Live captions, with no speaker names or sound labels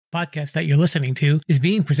Podcast that you're listening to is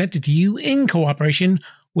being presented to you in cooperation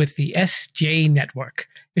with the SJ Network.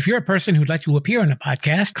 If you're a person who'd like to appear on a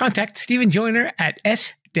podcast, contact Stephen Joyner at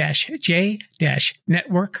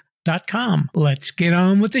s-j-network.com. Let's get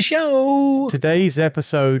on with the show. Today's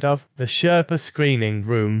episode of The Sherpa Screening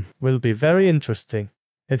Room will be very interesting.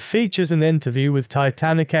 It features an interview with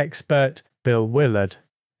Titanic expert Bill Willard.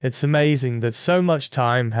 It's amazing that so much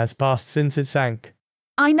time has passed since it sank.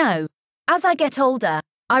 I know. As I get older,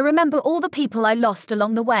 I remember all the people I lost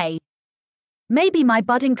along the way. Maybe my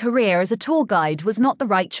budding career as a tour guide was not the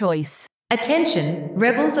right choice. Attention,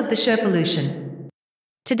 rebels of the Sherpalution.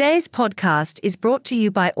 Today's podcast is brought to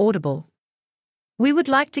you by Audible. We would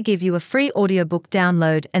like to give you a free audiobook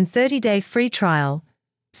download and 30-day free trial,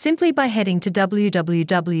 simply by heading to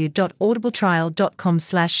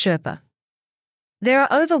www.audibletrial.com/Sherpa. There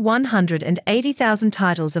are over 180,000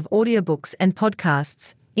 titles of audiobooks and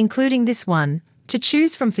podcasts, including this one, to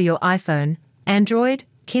choose from for your iPhone, Android,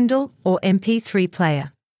 Kindle, or MP3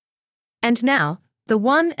 player. And now, the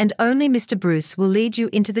one and only Mr. Bruce will lead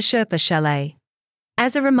you into the Sherpa Chalet.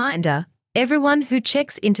 As a reminder, everyone who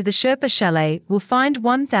checks into the Sherpa Chalet will find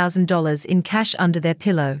 $1,000 in cash under their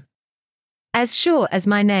pillow. As sure as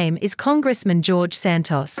my name is Congressman George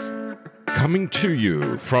Santos. Coming to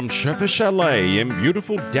you from Sherpa Chalet in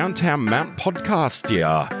beautiful downtown Mount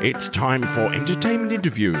Podcaster, it's time for entertainment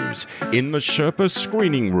interviews in the Sherpa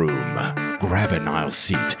Screening Room. Grab an aisle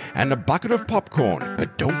seat and a bucket of popcorn,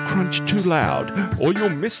 but don't crunch too loud or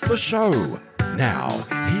you'll miss the show. Now,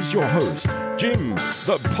 here's your host, Jim,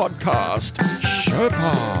 the podcast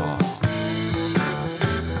Sherpa.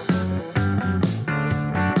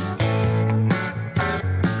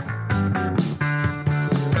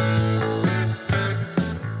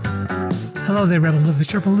 Hello there, rebels of the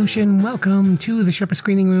Sherpalution. Welcome to the Sherpa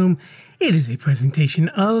Screening Room. It is a presentation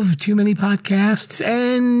of Too Many Podcasts,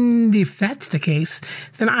 and if that's the case,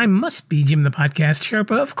 then I must be Jim the Podcast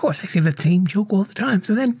Sherpa. Of course, I say that same joke all the time,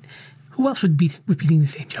 so then who else would be repeating the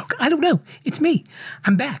same joke? I don't know. It's me.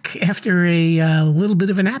 I'm back after a little bit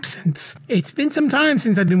of an absence. It's been some time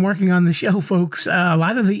since I've been working on the show, folks. A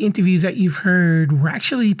lot of the interviews that you've heard were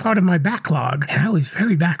actually part of my backlog, and I was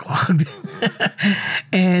very backlogged.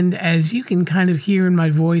 And as you can kind of hear in my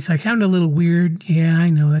voice, I sound a little weird. Yeah, I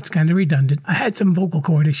know, that's kind of redundant. I had some vocal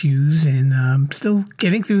cord issues, and I'm still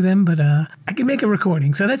getting through them, but I can make a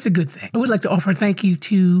recording, so that's a good thing. I would like to offer a thank you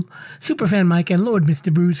to Superfan Mike and Lord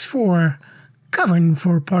Mr. Bruce for covering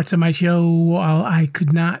for parts of my show while I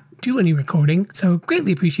could not do any recording. So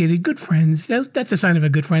greatly appreciated. Good friends. That's a sign of a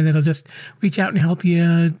good friend that'll just reach out and help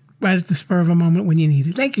you right at the spur of a moment when you need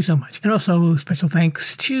it. Thank you so much. And also special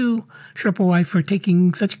thanks to Sherpa wife for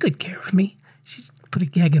taking such good care of me. She put a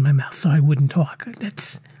gag in my mouth so I wouldn't talk.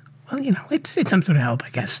 That's, well, you know, it's some sort of help,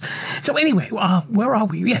 I guess. So anyway, where are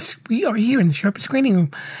we? Yes, we are here in the Sherpa Screening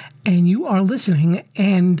Room, and you are listening,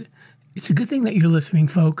 and it's a good thing that you're listening,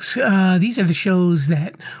 folks. These are the shows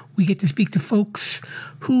that we get to speak to folks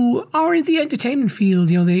who are in the entertainment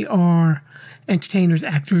field. You know, they are entertainers,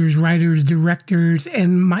 actors, writers, directors,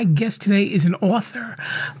 and my guest today is an author,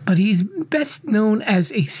 but he's best known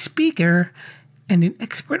as a speaker and an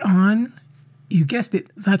expert on, you guessed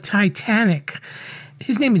it, the Titanic.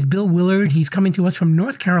 His name is Bill Willard. He's coming to us from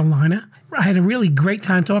North Carolina. I had a really great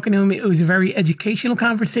time talking to him. It was a very educational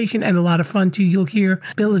conversation and a lot of fun, too. You'll hear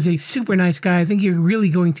Bill is a super nice guy. I think you're really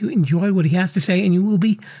going to enjoy what he has to say, and you will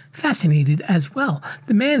be fascinated as well.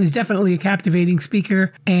 The man is definitely a captivating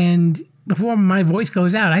speaker, and before my voice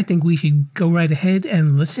goes out, I think we should go right ahead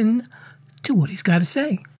and listen to what he's got to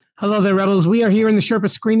say. Hello there, rebels. We are here in the Sherpa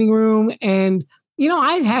Screening Room, and you know,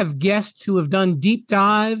 I have guests who have done deep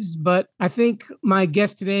dives, but I think my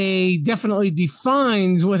guest today definitely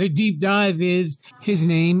defines what a deep dive is. His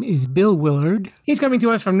name is Bill Willard. He's coming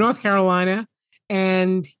to us from North Carolina,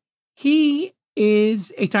 and he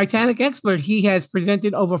is a Titanic expert. He has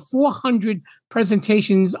presented over 400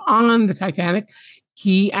 presentations on the Titanic.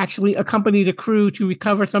 He actually accompanied a crew to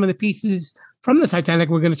recover some of the pieces from the Titanic.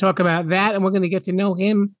 We're going to talk about that, and we're going to get to know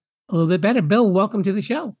him a little bit better. Bill, welcome to the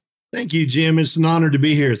show. Thank you, Jim. It's an honor to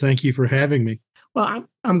be here. Thank you for having me. Well,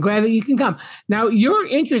 I'm glad that you can come. Now, your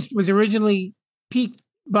interest was originally piqued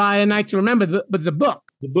by A Night to Remember, but the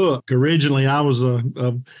book. The book. Originally, I was a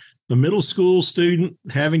middle school student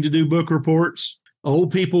having to do book reports. Old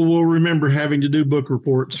people will remember having to do book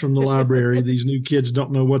reports from the library. These new kids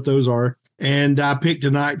don't know what those are. And I picked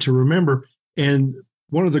A Night to Remember. And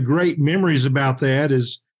one of the great memories about that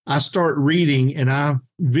is I start reading and I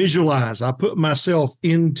visualize. I put myself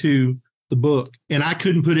into the book and I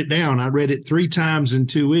couldn't put it down. I read it 3 times in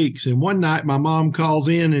 2 weeks. And one night my mom calls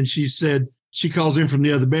in and she calls in from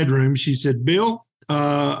the other bedroom. She said, Bill,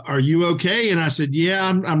 are you okay? And I said, yeah,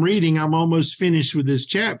 I'm reading. I'm almost finished with this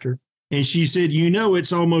chapter. And she said,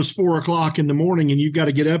 it's almost 4:00 in the morning and you've got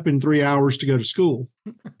to get up in 3 hours to go to school.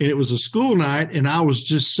 And it was a school night. And I was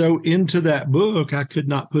just so into that book, I could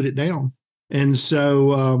not put it down. And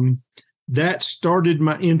so that started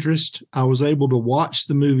my interest. I was able to watch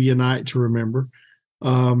the movie A Night to Remember.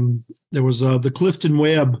 There was the Clifton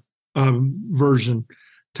Webb version,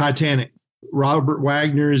 Titanic. Robert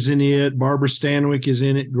Wagner is in it. Barbara Stanwyck is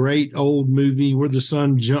in it. Great old movie where the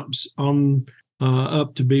son jumps on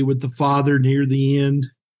up to be with the father near the end.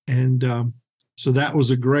 And so that was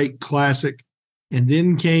a great classic. And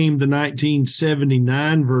then came the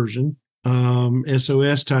 1979 version,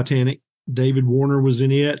 SOS Titanic. David Warner was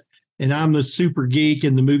in it. And I'm the super geek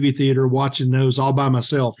in the movie theater watching those all by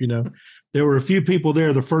myself. There were a few people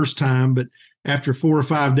there the first time, but after 4 or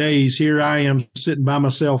 5 days, here I am sitting by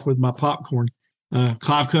myself with my popcorn.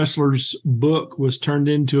 Clive Cussler's book was turned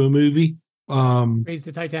into a movie. Raise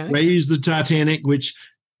the Titanic, which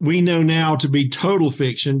we know now to be total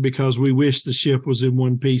fiction because we wish the ship was in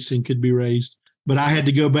one piece and could be raised. But I had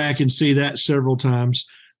to go back and see that several times.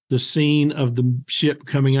 The scene of the ship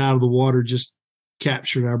coming out of the water just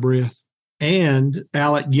captured our breath. And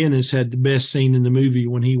Alec Guinness had the best scene in the movie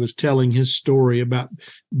when he was telling his story about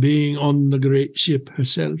being on the great ship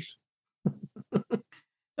herself.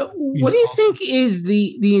 What do you think is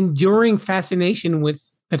the enduring fascination with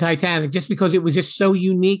the Titanic? Just because it was just so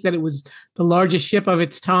unique that it was the largest ship of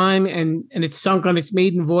its time and it sunk on its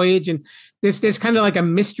maiden voyage. And there's kind of like a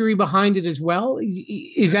mystery behind it as well.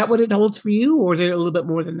 Is that what it holds for you, or is it a little bit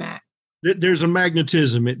more than that? There's a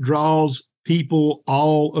magnetism. It draws people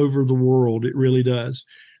all over the world. It really does.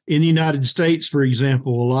 In the United States, for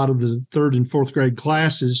example, a lot of the 3rd and 4th grade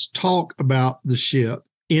classes talk about the ship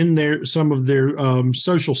in some of their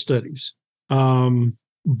social studies.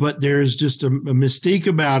 But there's just a mystique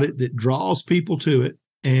about it that draws people to it.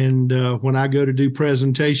 And when I go to do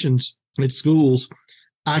presentations at schools,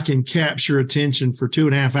 I can capture attention for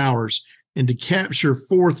 2.5 hours. And to capture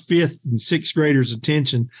 4th, 5th, and 6th graders'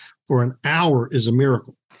 attention for an hour is a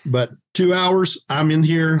miracle. But 2 hours, I'm in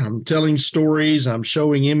here, I'm telling stories, I'm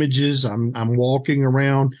showing images, I'm walking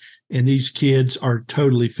around, and these kids are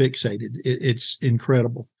totally fixated. It's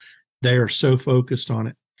incredible. They are so focused on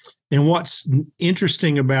it. And what's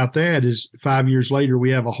interesting about that is 5 years later,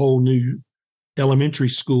 we have a whole new elementary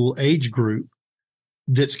school age group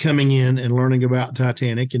that's coming in and learning about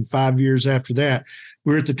Titanic. And 5 years after that,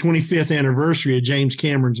 we're at the 25th anniversary of James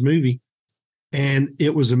Cameron's movie. And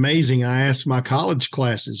it was amazing. I asked my college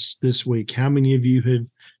classes this week, how many of you have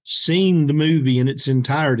seen the movie in its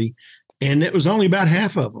entirety? And it was only about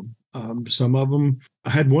half of them. Some of them,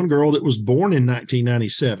 I had one girl that was born in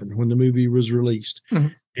 1997 when the movie was released. Mm-hmm.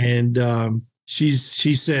 And she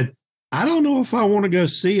said, I don't know if I want to go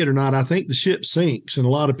see it or not. I think the ship sinks and a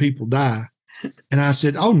lot of people die. And I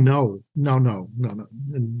said, oh, no.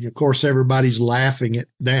 And of course, everybody's laughing at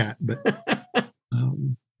that. But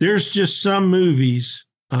there's just some movies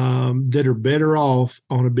that are better off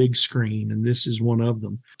on a big screen. And this is one of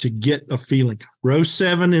them, to get a feeling. Row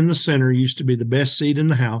 7 in the center used to be the best seat in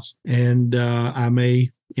the house. And I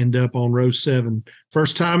may end up on row 7.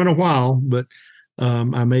 First time in a while, but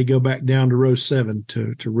I may go back down to row 7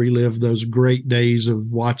 to relive those great days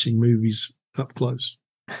of watching movies up close.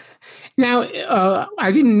 Now,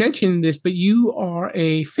 I didn't mention this, but you are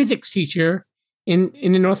a physics teacher in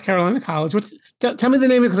the North Carolina College. Tell me the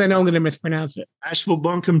name of it, because I know I'm going to mispronounce it. Asheville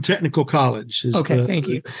Buncombe Technical College is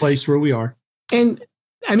the place where we are. And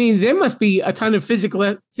I mean, there must be a ton of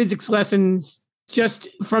physics lessons just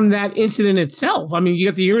from that incident itself. I mean, you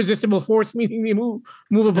got the irresistible force meeting the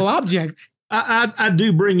movable object. I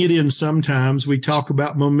do bring it in sometimes. We talk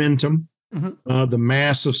about momentum. Mm-hmm. The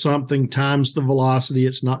mass of something times the velocity.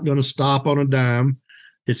 It's not going to stop on a dime.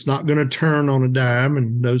 It's not going to turn on a dime,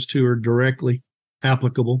 and those two are directly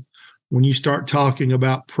applicable. When you start talking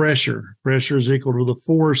about pressure is equal to the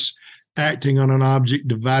force acting on an object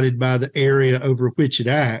divided by the area over which it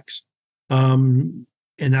acts. And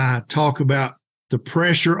I talk about the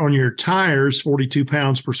pressure on your tires, 42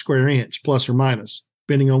 pounds per square inch, plus or minus,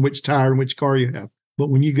 depending on which tire and which car you have. But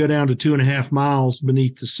when you go down to 2.5 miles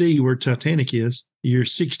beneath the sea where Titanic is, you're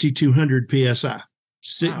 6,200 PSI.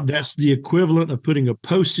 Wow. That's the equivalent of putting a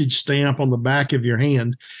postage stamp on the back of your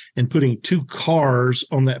hand and putting 2 cars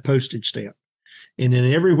on that postage stamp. And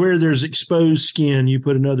then everywhere there's exposed skin, you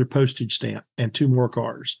put another postage stamp and 2 more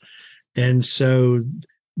cars. And so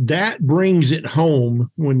that brings it home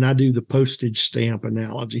when I do the postage stamp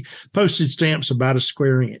analogy. Postage stamp's about a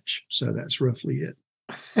square inch. So that's roughly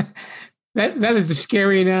it. That is a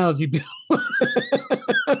scary analogy, Bill. Well,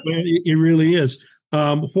 it really is.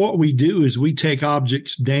 What we do is we take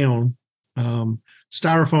objects down.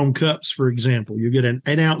 Styrofoam cups, for example. You get an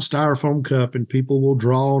 8-ounce styrofoam cup, and people will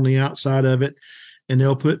draw on the outside of it, and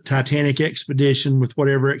they'll put Titanic Expedition with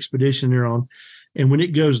whatever expedition they're on. And when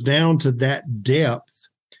it goes down to that depth,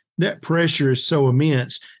 that pressure is so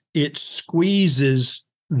immense, it squeezes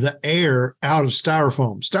the air out of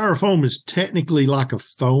styrofoam. Styrofoam is technically like a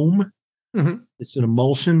foam. Mm-hmm. It's an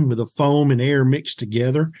emulsion with a foam and air mixed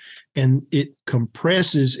together, and it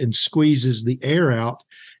compresses and squeezes the air out.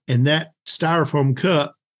 And that styrofoam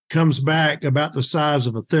cup comes back about the size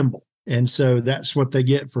of a thimble. And so that's what they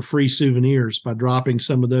get for free souvenirs by dropping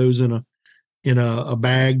some of those in a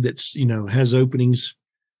bag that's, has openings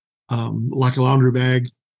like a laundry bag.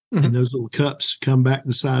 Mm-hmm. And those little cups come back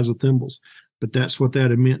the size of thimbles. But that's what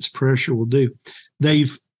that immense pressure will do.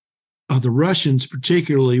 The Russians,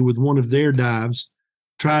 particularly with one of their dives,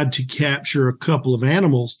 tried to capture a couple of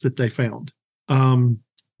animals that they found.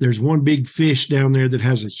 There's one big fish down there that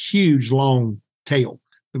has a huge long tail.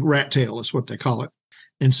 The rat tail is what they call it.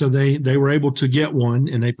 And so they were able to get one,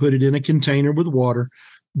 and they put it in a container with water,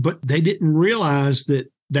 but they didn't realize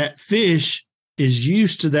that fish is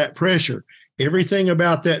used to that pressure. Everything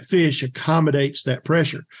about that fish accommodates that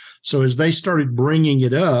pressure. So as they started bringing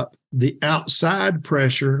it up, the outside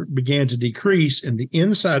pressure began to decrease and the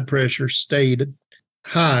inside pressure stayed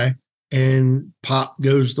high, and pop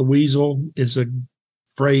goes the weasel is a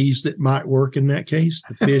phrase that might work in that case.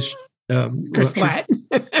 The fish splat.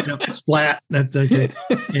 Splat. And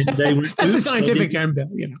they went, that's the scientific term, Bill.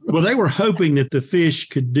 Well, they were hoping that the fish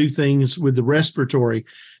could do things with the respiratory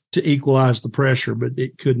to equalize the pressure, but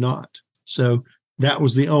it could not. So that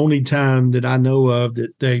was the only time that I know of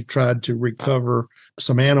that they tried to recover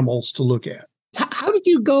some animals to look at. How did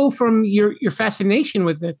you go from your fascination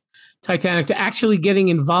with the Titanic to actually getting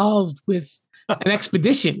involved with an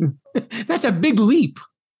expedition? That's a big leap.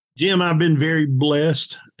 Jim, I've been very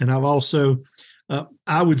blessed, and I've also,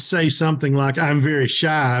 I would say something like I'm very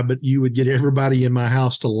shy, but you would get everybody in my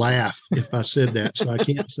house to laugh if I said that, so I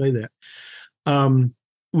can't say that.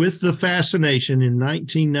 With the fascination in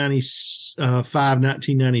 1996, the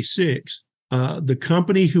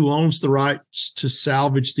company who owns the rights to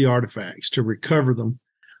salvage the artifacts, to recover them,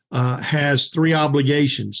 has 3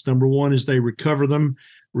 obligations. Number 1 is they recover them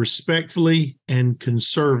respectfully and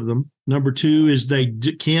conserve them. Number 2 is they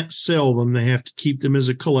can't sell them. They have to keep them as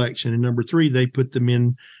a collection. And number 3, they put them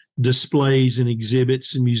in displays and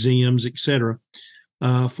exhibits and museums, etc.,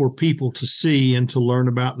 for people to see and to learn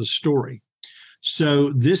about the story.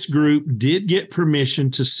 So this group did get permission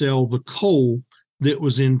to sell the coal that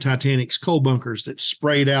was in Titanic's coal bunkers that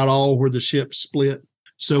sprayed out all where the ship split.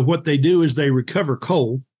 So what they do is they recover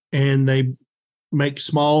coal and they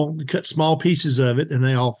cut small pieces of it, and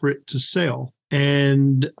they offer it to sell.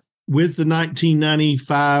 And with the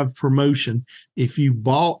 1995 promotion, if you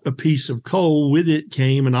bought a piece of coal, with it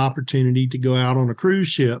came an opportunity to go out on a cruise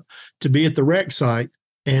ship to be at the wreck site.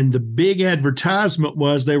 And the big advertisement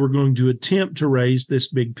was they were going to attempt to raise this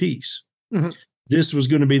big piece. Mm-hmm. This was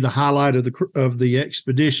going to be the highlight of the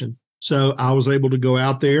expedition. So I was able to go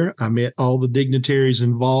out there. I met all the dignitaries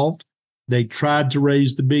involved. They tried to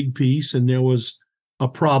raise the big piece, and there was a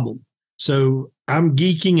problem. So I'm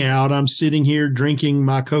geeking out. I'm sitting here drinking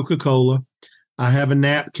my Coca-Cola. I have a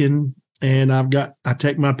napkin, and I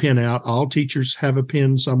take my pen out. All teachers have a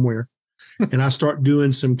pen somewhere. And I start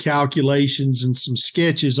doing some calculations and some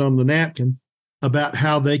sketches on the napkin about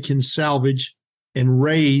how they can salvage and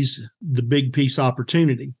raise the big piece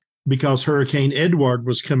opportunity, because Hurricane Edward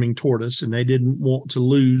was coming toward us and they didn't want to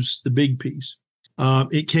lose the big piece.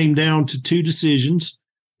 It came down to 2 decisions: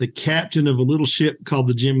 the captain of a little ship called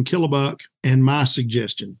the Jim Killabuck and my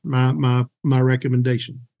suggestion, my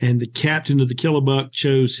recommendation. And the captain of the Killabuck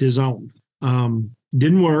chose his own.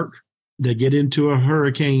 Didn't work. They get into a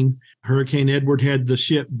hurricane. Hurricane Edward had the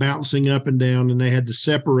ship bouncing up and down, and they had to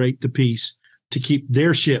separate the piece to keep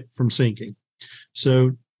their ship from sinking.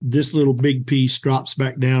 So this little big piece drops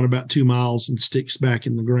back down about 2 miles and sticks back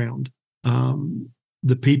in the ground.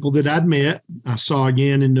 The people that I'd met, I saw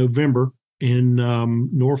again in November in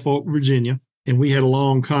Norfolk, Virginia, and we had a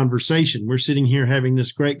long conversation. We're sitting here having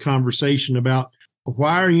this great conversation about,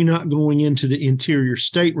 why are you not going into the interior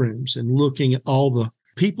staterooms and looking at all the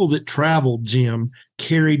people that traveled, Jim,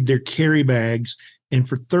 carried their carry bags, and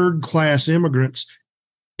for third-class immigrants,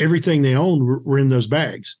 everything they owned were in those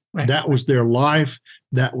bags. Right. That was their life.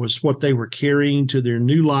 That was what they were carrying to their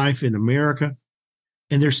new life in America.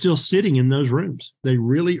 And they're still sitting in those rooms. They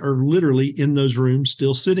really are literally in those rooms,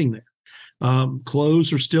 still sitting there.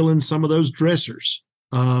 Clothes are still in some of those dressers.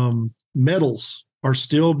 Medals are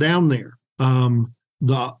still down there.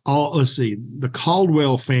 the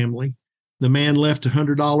Caldwell family, the man left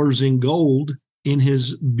 $100 in gold in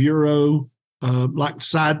his bureau, like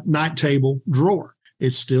side night table drawer.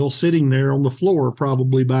 It's still sitting there on the floor,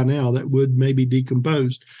 probably by now. That wood may be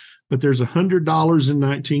decomposed, but there's $100 in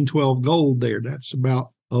 1912 gold there. That's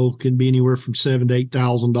about, can be anywhere from $7,000 to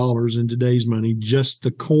 $8,000 in today's money, just the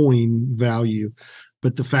coin value.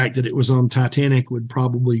 But the fact that it was on Titanic would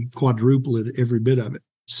probably quadruple it, every bit of it.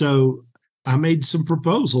 So I made some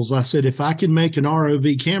proposals. I said, if I can make an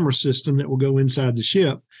ROV camera system that will go inside the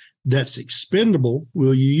ship that's expendable,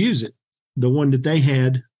 will you use it? The one that they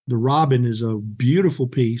had, the Robin, is a beautiful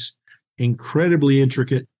piece, incredibly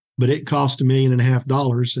intricate, but it cost $1.5 million,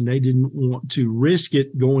 and they didn't want to risk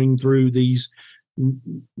it going through these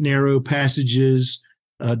narrow passages,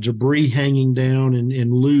 debris hanging down,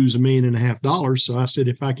 and lose $1.5 million. So I said,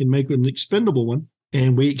 if I can make an expendable one,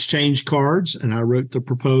 and we exchanged cards, and I wrote the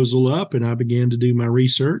proposal up, and I began to do my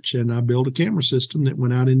research, and I built a camera system that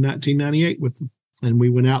went out in 1998 with them. And we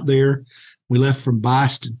went out there. We left from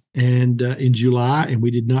Boston and in July, and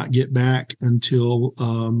we did not get back until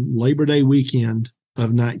Labor Day weekend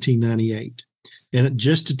of 1998. And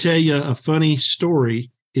just to tell you a funny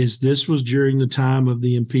story, is this was during the time of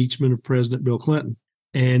the impeachment of President Bill Clinton.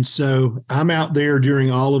 And so I'm out there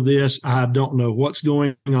during all of this. I don't know what's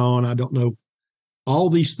going on. I don't know all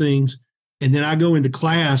these things. And then I go into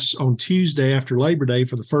class on Tuesday after Labor Day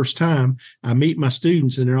for the first time. I meet my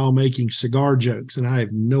students, and they're all making cigar jokes, and I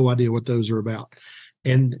have no idea what those are about.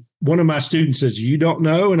 And one of my students says, "You don't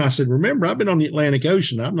know?" And I said, "Remember, I've been on the Atlantic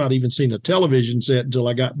Ocean. I've not even seen a television set until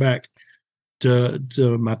I got back to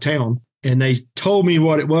my town." And they told me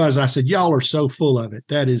what it was. I said, "Y'all are so full of it.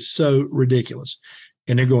 That is so ridiculous."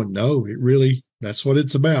 And they're going, "No, that's what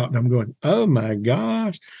it's about." And I'm going, "Oh my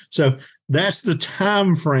gosh." So that's the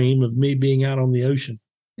time frame of me being out on the ocean.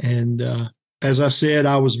 And as I said,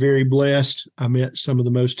 I was very blessed. I met some of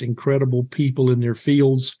the most incredible people in their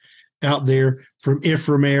fields out there, from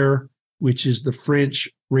Ifremer, which is the French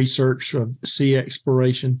research of sea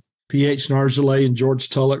exploration, P.H. Nargelet and George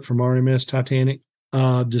Tulloch from RMS Titanic,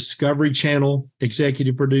 Discovery Channel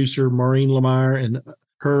executive producer Maureen Lemire and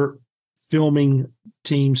her filming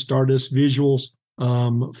team, Stardust Visuals,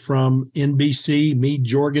 from NBC, Meade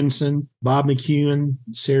Jorgensen, Bob McEwen,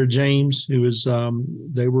 Sarah James, who was,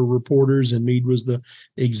 they were reporters, and Meade was the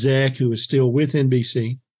exec who is still with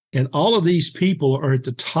NBC. And all of these people are at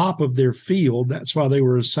the top of their field. That's why they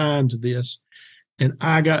were assigned to this. And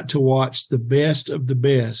I got to watch the best of the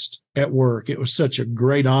best at work. It was such a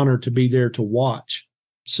great honor to be there to watch.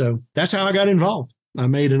 So that's how I got involved. I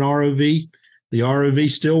made an ROV. The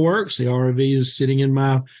ROV still works. The ROV is sitting in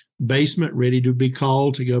my basement, ready to be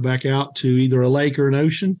called to go back out to either a lake or an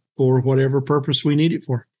ocean for whatever purpose we need it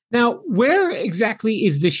for. Now, where exactly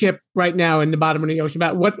is the ship right now in the bottom of the ocean?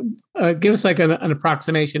 About what? Give us like an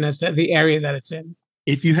approximation as to the area that it's in.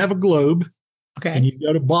 If you have a globe, okay, and you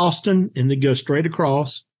go to Boston and then go straight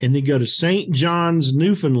across, and then go to St. John's,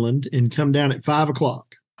 Newfoundland, and come down at 5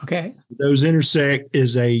 o'clock. Okay, those intersect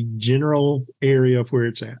is a general area of where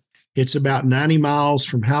it's at. It's about 90 miles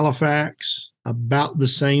from Halifax, about the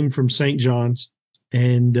same from St. John's,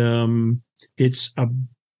 and it's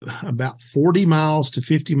about 40 miles to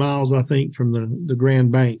 50 miles, I think, from the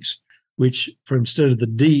Grand Banks, which instead of the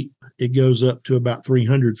deep, it goes up to about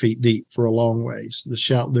 300 feet deep for a long ways.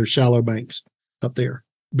 There's shallow banks up there,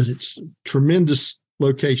 but it's a tremendous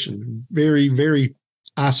location, very, very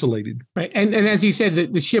isolated. Right, and as you said,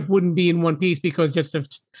 the ship wouldn't be in one piece because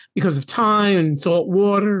of time and salt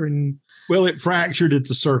water and. Well, it fractured at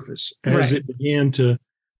the surface as it began to.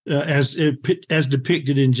 As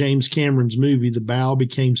depicted in James Cameron's movie, the bow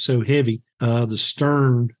became so heavy, the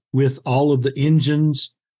stern with all of the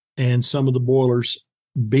engines and some of the boilers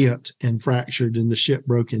bent and fractured, and the ship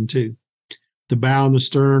broke in two. The bow and the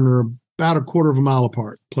stern are about a quarter of a mile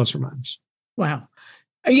apart, plus or minus. Wow.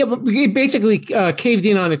 Yeah, but it basically caved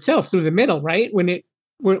in on itself through the middle, right? When it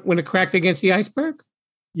cracked against the iceberg?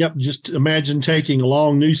 Yep. Just imagine taking a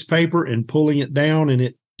long newspaper and pulling it down, and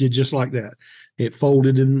it did just like that. It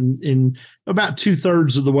folded in about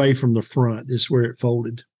 2/3 of the way from the front is where it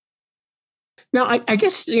folded. Now, I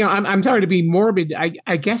guess, I'm sorry to be morbid.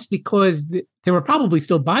 I guess because there were probably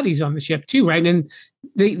still bodies on the ship too, right? And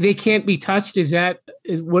they can't be touched. Is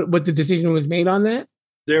what the decision was made on that?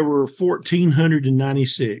 There were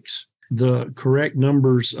 1,496. The correct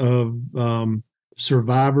numbers of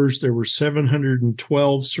survivors, there were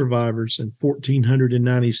 712 survivors and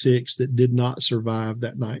 1,496 that did not survive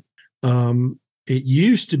that night. It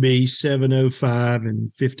used to be 705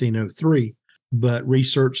 and 1,503, but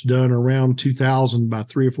research done around 2000 by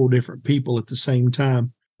 3 or 4 different people at the same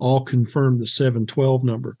time all confirmed the 712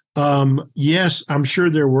 number. Yes, I'm sure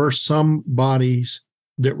there were some bodies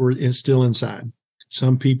that were still inside.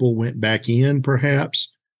 Some people went back in,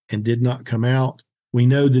 perhaps, and did not come out. We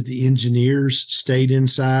know that the engineers stayed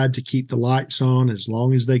inside to keep the lights on as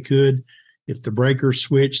long as they could. If the breaker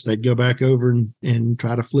switched, they'd go back over and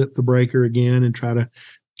try to flip the breaker again and try to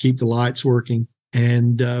keep the lights working.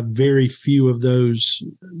 And very few of those,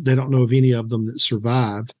 they don't know of any of them that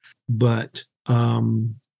survived. But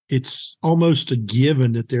it's almost a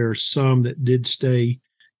given that there are some that did stay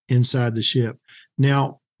inside the ship.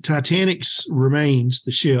 Now, Titanic's remains,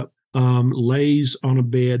 the ship, lays on a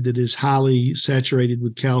bed that is highly saturated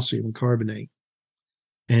with calcium carbonate.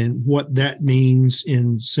 And what that means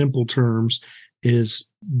in simple terms is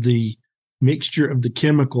the mixture of the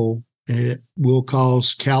chemical will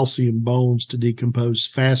cause calcium bones to decompose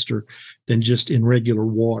faster than just in regular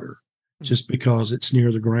water, just because it's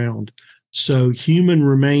near the ground. So human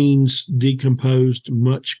remains decomposed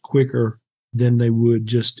much quicker than they would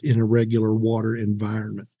just in a regular water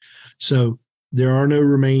environment. So there are no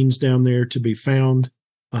remains down there to be found.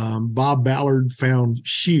 Bob Ballard found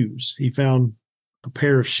shoes. He found a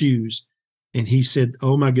pair of shoes, and he said,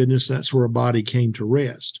 "Oh my goodness, that's where a body came to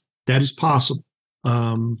rest." That is possible.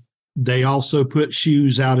 They also put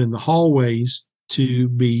shoes out in the hallways to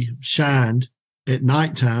be shined at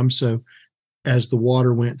nighttime. So as the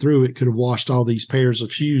water went through, it could have washed all these pairs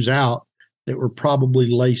of shoes out that were probably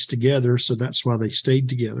laced together. So that's why they stayed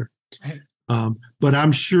together. Right. But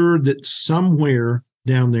I'm sure that somewhere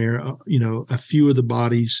down there, a few of the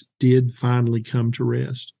bodies did finally come to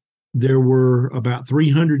rest. There were about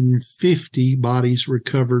 350 bodies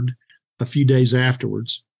recovered a few days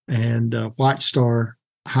afterwards. And White Star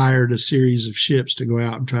hired a series of ships to go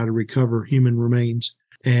out and try to recover human remains.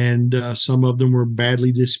 And some of them were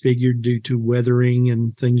badly disfigured due to weathering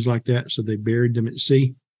and things like that. So they buried them at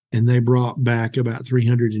sea. And they brought back about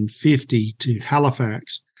 350 to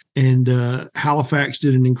Halifax. And Halifax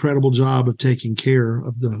did an incredible job of taking care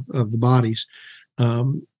of the bodies.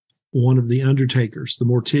 One of the undertakers, the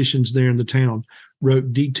morticians there in the town,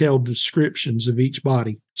 wrote detailed descriptions of each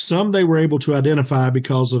body. Some they were able to identify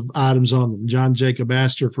because of items on them. John Jacob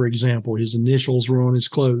Astor, for example, his initials were on his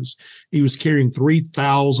clothes. He was carrying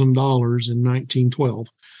 $3,000 in 1912.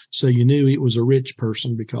 So you knew he was a rich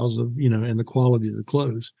person because of, and the quality of the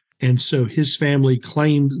clothes. And so his family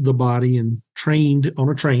claimed the body and trained on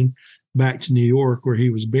a train back to New York where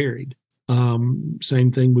he was buried.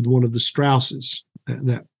 Same thing with one of the Strausses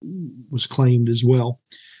that was claimed as well.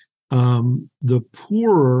 The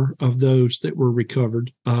poorer of those that were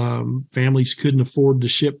recovered, families couldn't afford to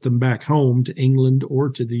ship them back home to England or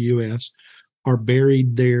to the U.S., are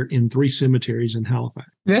buried there in 3 cemeteries in Halifax.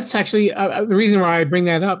 That's actually the reason why I bring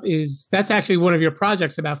that up is that's actually one of your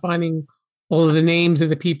projects about finding all of the names of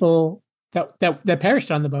the people that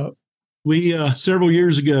perished on the boat. We, several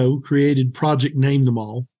years ago, created Project Name Them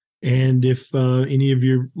All. And if any of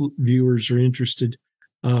your viewers are interested,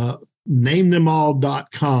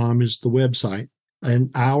 namethemal.com is the website.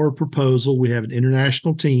 And our proposal, we have an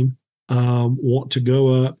international team, want to go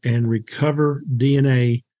up and recover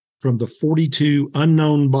DNA from the 42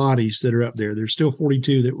 unknown bodies that are up there. There's still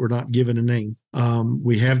 42 that were not given a name.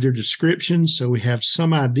 We have their descriptions, so we have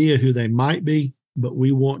some idea who they might be, but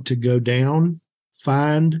we want to go down,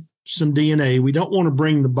 find some DNA. We don't want to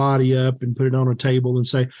bring the body up and put it on a table and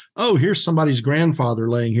say, "Oh, here's somebody's grandfather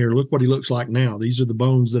laying here. Look what he looks like now. These are the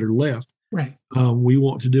bones that are left." Right. We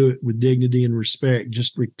want to do it with dignity and respect.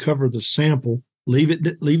 Just recover the sample, leave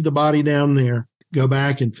the body down there, go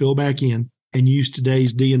back and fill back in, and use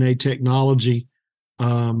today's DNA technology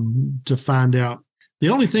to find out. The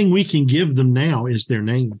only thing we can give them now is their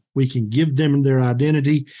name. We can give them their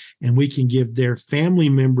identity, and we can give their family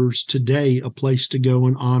members today a place to go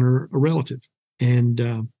and honor a relative. And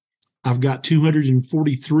I've got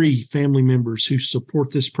 243 family members who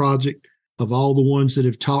support this project. Of all the ones that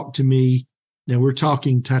have talked to me, now we're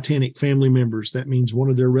talking Titanic family members. That means one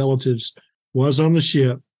of their relatives was on the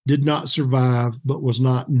ship, did not survive, but was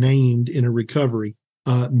not named in a recovery.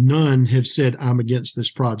 None have said, "I'm against this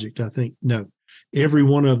project." I think no. Every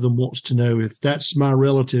one of them wants to know, if that's my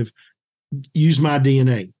relative, use my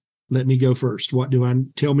DNA. Let me go first.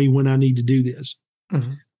 Tell me when I need to do this?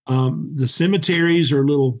 Mm-hmm. The cemeteries are a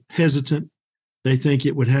little hesitant. They think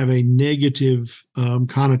it would have a negative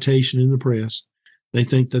connotation in the press. They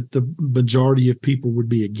think that the majority of people would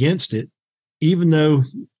be against it, even though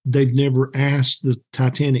they've never asked the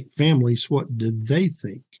Titanic families what do they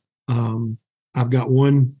think. I've got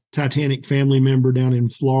one Titanic family member down in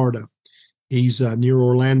Florida. He's near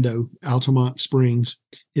Orlando, Altamont Springs.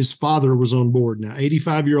 His father was on board. Now,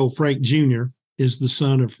 85-year-old Frank Jr. is the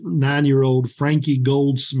son of 9-year-old Frankie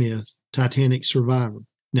Goldsmith, Titanic survivor.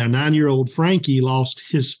 Now, 9-year-old Frankie lost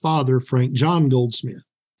his father, Frank John Goldsmith.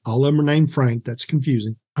 All of them are named Frank. That's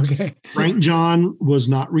confusing. Okay. Frank John was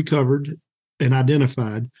not recovered and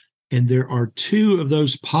identified, and there are 2 of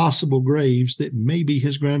those possible graves that may be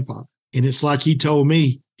his grandfather. And it's like he told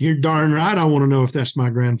me, you're darn right I want to know if that's my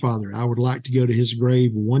grandfather. I would like to go to his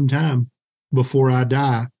grave one time before I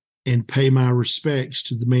die and pay my respects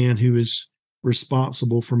to the man who is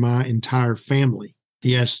responsible for my entire family.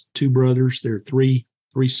 He has 2 brothers. There are three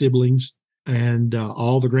siblings, and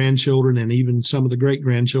all the grandchildren, and even some of the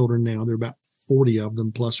great-grandchildren now. There are about 40 of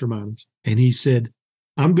them, plus or minus. And he said,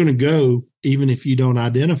 I'm going to go even if you don't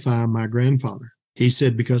identify my grandfather. He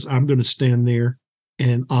said, because I'm going to stand there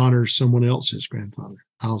and honor someone else's grandfather.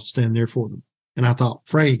 I'll stand there for them. And I thought,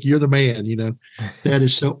 Frank, you're the man, That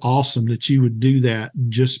is so awesome that you would do that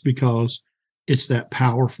just because it's that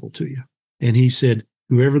powerful to you. And he said,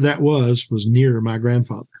 whoever that was near my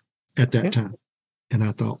grandfather at that time. And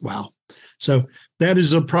I thought, wow. So that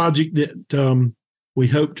is a project that we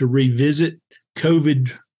hope to revisit.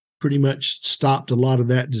 COVID pretty much stopped a lot of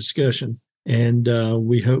that discussion, and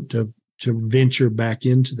we hope to venture back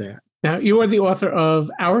into that. Now, you are the author of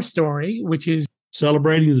Our Story, which is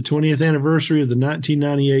celebrating the 20th anniversary of the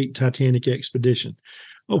 1998 Titanic expedition.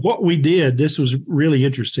 What we did, this was really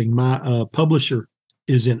interesting. My publisher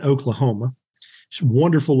is in Oklahoma. She's a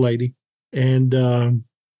wonderful lady, and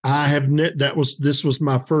this was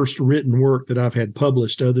my first written work that I've had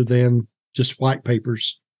published, other than just white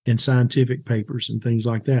papers and scientific papers and things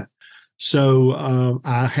like that. So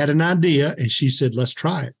I had an idea, and she said, let's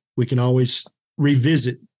try it. We can always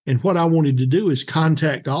revisit. And what I wanted to do is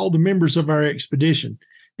contact all the members of our expedition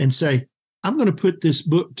and say, I'm going to put this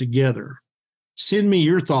book together. Send me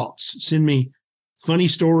your thoughts. Send me funny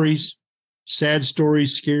stories, sad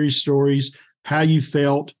stories, scary stories, how you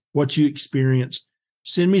felt, what you experienced.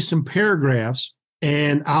 Send me some paragraphs,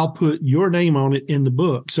 and I'll put your name on it in the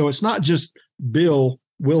book. So it's not just Bill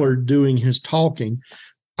Willard doing his talking.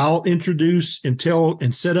 I'll introduce and tell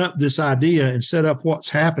and set up this idea and set up what's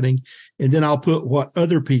happening, and then I'll put what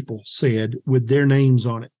other people said with their names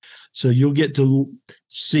on it. So you'll get to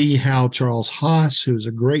see how Charles Haas, who's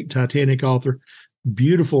a great Titanic author,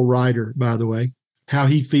 beautiful writer, by the way, how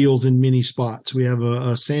he feels in many spots. We have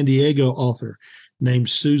a San Diego author named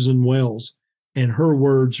Susan Wells, and her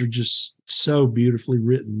words are just so beautifully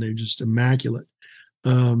written. They're just immaculate.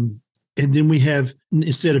 And then we have,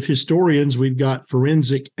 instead of historians, we've got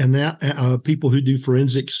forensic and people who do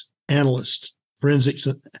forensics analysts. Forensics,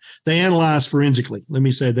 they analyze forensically. Let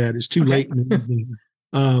me say that. It's too late.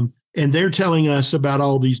 And they're telling us about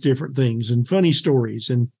all these different things and funny stories.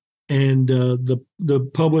 And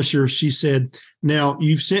the publisher, she said, now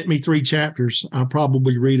you've sent me 3 chapters. I'll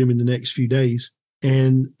probably read them in the next few days.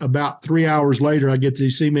 And about 3 hours later, I get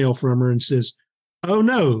this email from her and says, oh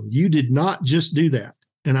no, you did not just do that.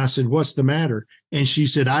 And I said, what's the matter? And she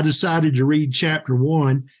said, I decided to read chapter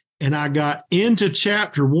 1, and I got into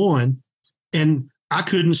chapter 1 and I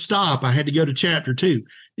couldn't stop. I had to go to chapter 2.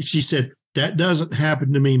 And she said, that doesn't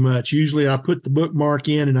happen to me much. Usually I put the bookmark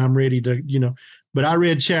in and I'm ready to, but I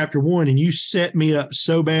read chapter 1 and you set me up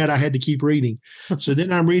so bad I had to keep reading. So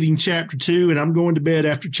then I'm reading chapter 2 and I'm going to bed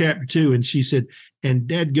after chapter 2. And she said, and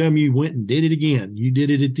dadgum, you went and did it again. You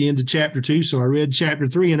did it at the end of chapter 2. So I read chapter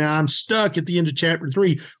 3 and now I'm stuck at the end of chapter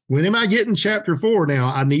 3. When am I getting chapter 4 now?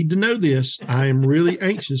 I need to know this. I am really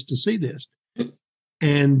anxious to see this.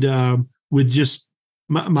 And with just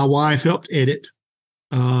my wife helped edit.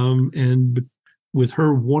 And with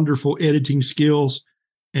her wonderful editing skills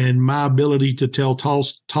and my ability to tell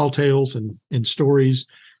tall tales and stories,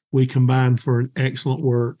 we combined for an excellent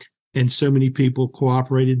work. And so many people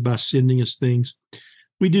cooperated by sending us things.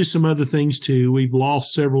 We do some other things too. We've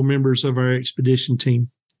lost several members of our expedition team.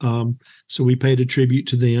 So we paid a tribute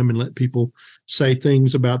to them and let people say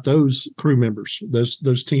things about those crew members,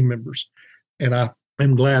 those team members. And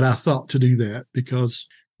I'm glad I thought to do that, because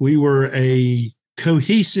we were a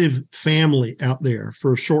cohesive family out there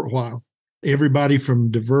for a short while. Everybody from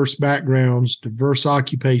diverse backgrounds, diverse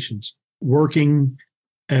occupations, working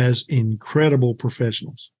as incredible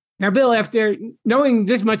professionals. Now, Bill, after knowing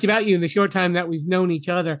this much about you in the short time that we've known each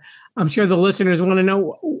other, I'm sure the listeners want to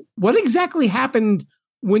know what exactly happened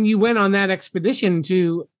when you went on that expedition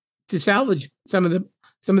to salvage some of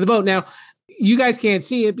the boat. Now, you guys can't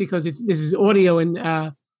see it because this is audio,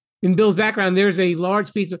 and in Bill's background, there's a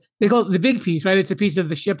large piece of, they call it the big piece, right? It's a piece of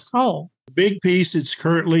the ship's hull. The big piece, it's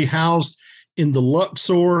currently housed in the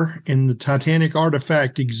Luxor in the Titanic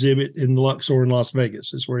artifact exhibit in the Luxor in Las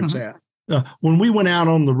Vegas is where it's at. When we went out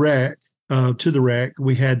on the wreck, to the wreck,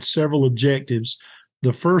 we had several objectives.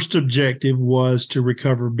 The first objective was to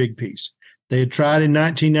recover Big Piece. They had tried in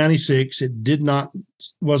 1996. It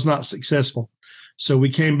was not successful. So we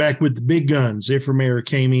came back with the big guns. Ifremer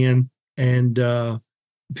came in, and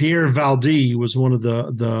Pierre Valdi was one of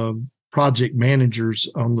the project managers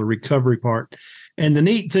on the recovery part. And the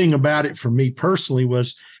neat thing about it for me personally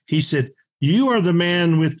was he said, "You are the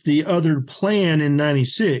man with the other plan in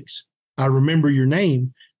 96. I remember your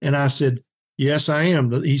name." And I said, "Yes, I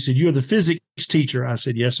am." He said, "You're the physics teacher." I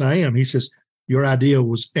said, "Yes, I am." He says, "Your idea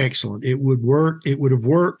was excellent. It would work. It would have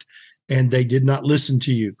worked. And they did not listen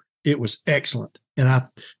to you. It was excellent." And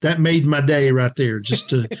that made my day right there, just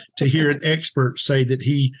to hear an expert say that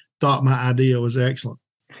he thought my idea was excellent.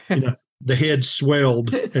 The head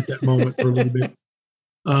swelled at that moment for a little bit.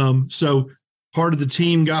 So part of the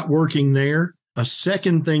team got working there. A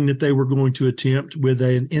second thing that they were going to attempt with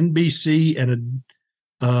an NBC and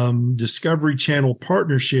a Discovery Channel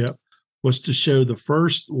partnership was to show the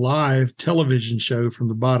first live television show from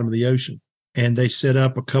the bottom of the ocean. And they set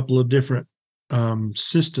up a couple of different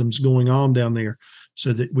systems going on down there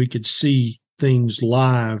so that we could see things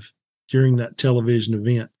live during that television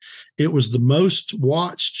event. It was the most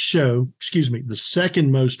watched show, the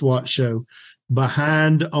second most watched show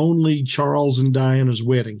behind only Charles and Diana's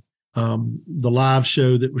wedding, the live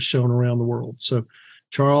show that was shown around the world. So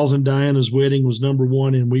Charles and Diana's wedding was number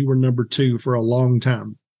one, and we were number two for a long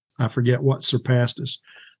time. I forget what surpassed us,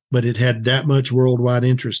 but it had that much worldwide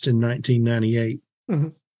interest in 1998. Mm-hmm.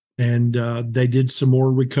 And they did some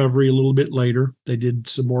more recovery a little bit later. They did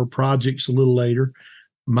some more projects a little later.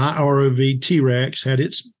 My ROV T-Rex had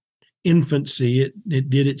its infancy. It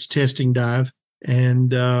did its testing dive,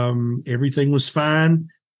 and everything was fine.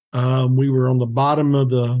 We were on the bottom of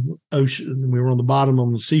the ocean. We were on the bottom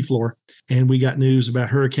on the seafloor, and we got news about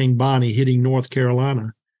Hurricane Bonnie hitting North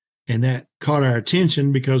Carolina. And that caught our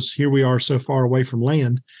attention because here we are so far away from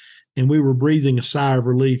land. And we were breathing a sigh of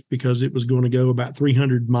relief because it was going to go about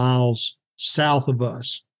 300 miles south of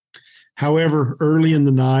us. However, early in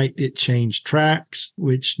the night, it changed tracks,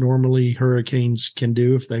 which normally hurricanes can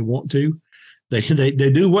do if they want to. They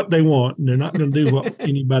do what they want, and they're not going to do what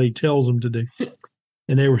anybody tells them to do.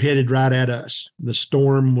 And they were headed right at us. The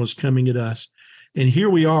storm was coming at us. And here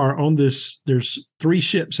we are on this. There's 3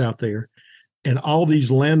 ships out there, and all these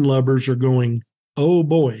landlubbers are going, oh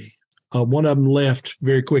boy. One of them left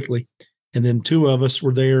very quickly, and then 2 of us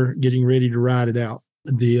were there getting ready to ride it out.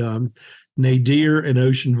 The Nadir and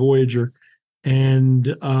Ocean Voyager,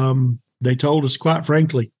 and they told us, quite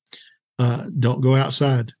frankly, don't go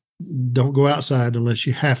outside. Don't go outside unless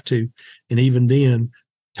you have to, and even then,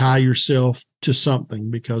 tie yourself to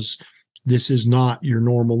something because this is not your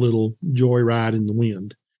normal little joyride in the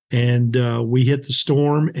wind. And we hit the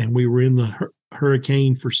storm, and we were in the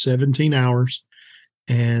hurricane for 17 hours.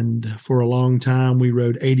 And for a long time, we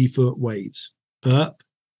rode 80-foot waves up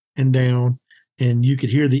and down. And you could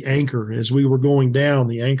hear the anchor as we were going down.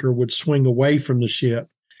 The anchor would swing away from the ship,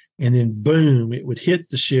 and then boom, it would hit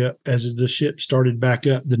the ship as the ship started back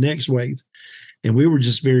up the next wave. And we were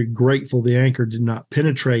just very grateful the anchor did not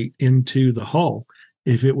penetrate into the hull.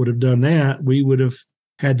 If it would have done that, we would have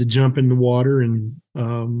had to jump in the water and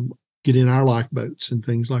get in our lifeboats and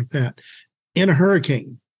things like that in a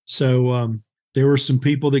hurricane. So there were some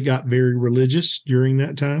people that got very religious during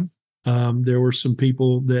that time. There were some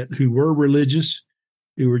people who were religious,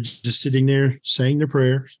 who were just sitting there saying their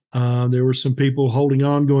prayers. There were some people holding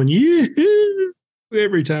on, going, yeah,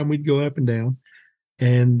 every time we'd go up and down.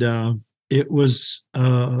 And it was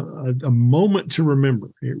a moment to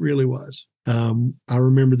remember. It really was. I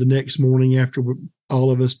remember the next morning after all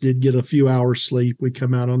of us did get a few hours sleep, we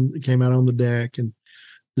came out on the deck, and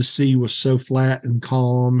the sea was so flat and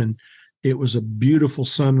calm, and it was a beautiful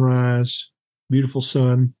sunrise, beautiful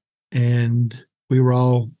sun, and we were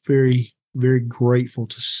all very, very grateful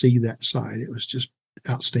to see that sight. It was just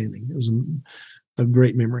outstanding. It was a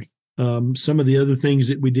great memory. Some of the other things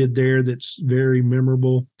that we did there that's very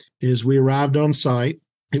memorable is we arrived on site.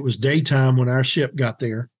 It was daytime when our ship got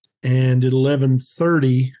there, and at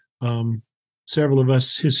 11:30, several of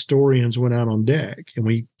us historians went out on deck, and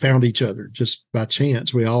we found each other just by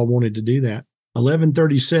chance. We all wanted to do that.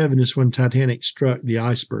 11:37 is when Titanic struck the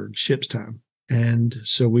iceberg, ship's time. And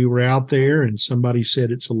so we were out there, and somebody said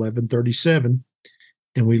it's 11:37,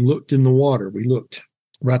 and we looked in the water. We looked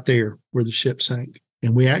right there where the ship sank,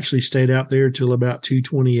 and we actually stayed out there till about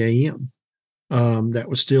 2:20 a.m. That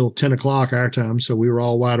was still 10 o'clock our time, so we were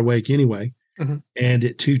all wide awake anyway. Mm-hmm. And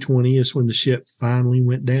at 2:20 is when the ship finally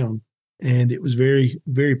went down. And it was very,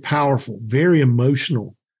 very powerful, very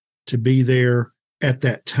emotional to be there at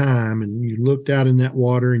that time, and you looked out in that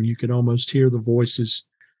water and you could almost hear the voices.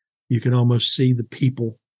 You can almost see the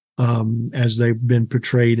people as they've been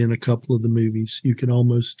portrayed in a couple of the movies. You can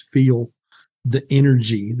almost feel the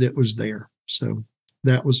energy that was there. So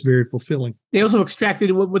that was very fulfilling. They also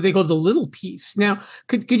extracted what they call the little piece. Now,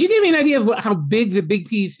 could you give me an idea of how big the big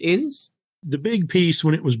piece is? The big piece,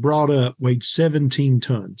 when it was brought up, weighed 17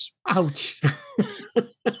 tons. Ouch.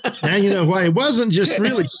 Now, it wasn't just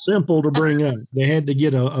really simple to bring up. They had to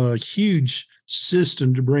get a huge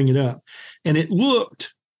system to bring it up. And it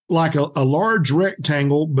looked like a large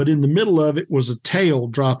rectangle, but in the middle of it was a tail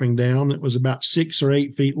dropping down that was about 6 or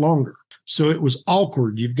 8 feet longer. So it was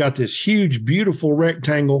awkward. You've got this huge, beautiful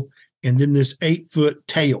rectangle and then this 8-foot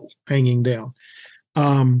tail hanging down.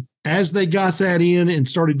 As they got that in and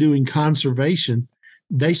started doing conservation,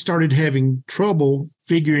 they started having trouble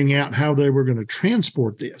figuring out how they were going to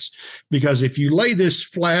transport this. Because if you lay this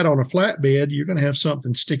flat on a flatbed, you're going to have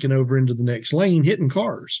something sticking over into the next lane hitting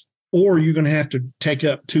cars. Or you're going to have to take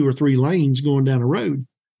up 2 or 3 lanes going down a road.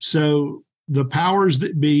 So the powers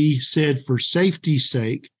that be said, for safety's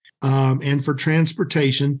sake and for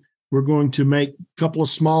transportation, we're going to make a couple of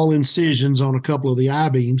small incisions on a couple of the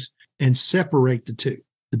I-beams and separate the two.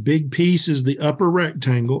 The big piece is the upper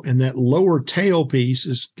rectangle, and that lower tail piece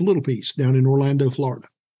is the little piece down in Orlando, Florida.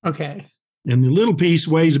 Okay. And the little piece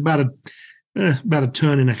weighs about a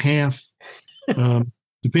ton and a half.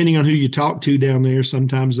 Depending on who you talk to down there,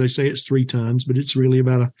 sometimes they say it's 3 tons, but it's really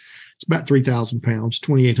about 3,000 pounds,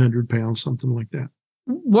 2,800 pounds, something like that.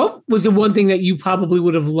 What was the one thing that you probably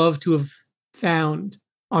would have loved to have found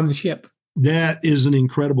on the ship? That is an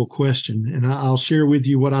incredible question. And I'll share with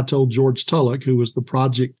you what I told George Tulloch, who was the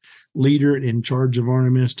project leader in charge of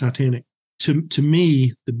RMS Titanic. To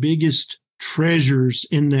me, the biggest treasures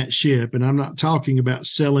in that ship, and I'm not talking about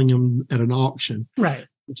selling them at an auction. Right.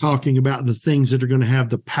 Talking about the things that are going to have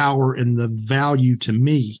the power and the value to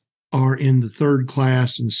me, are in the 3rd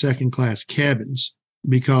class and 2nd class cabins,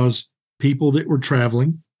 because people that were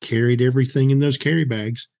traveling carried everything in those carry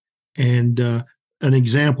bags. And an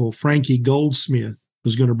example, Frankie Goldsmith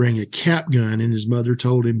was going to bring a cap gun, and his mother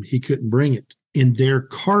told him he couldn't bring it. In their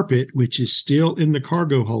carpet, which is still in the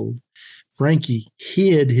cargo hold, Frankie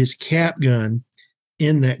hid his cap gun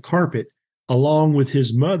in that carpet, along with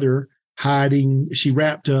his mother hiding. She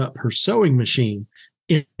wrapped up her sewing machine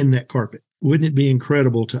in that carpet. Wouldn't it be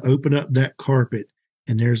incredible to open up that carpet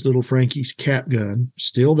and there's little Frankie's cap gun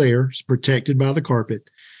still there, it's protected by the carpet,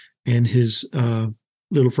 and his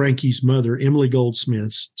little Frankie's mother, Emily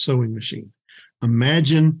Goldsmith's sewing machine.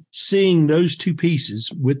 Imagine seeing those two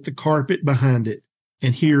pieces with the carpet behind it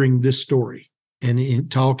and hearing this story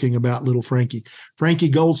and talking about little Frankie. Frankie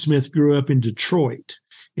Goldsmith grew up in Detroit.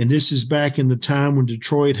 And this is back in the time when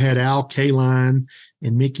Detroit had Al Kaline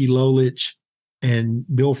and Mickey Lolich and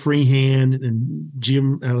Bill Freehan and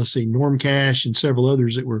Norm Cash and several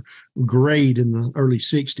others that were great in the early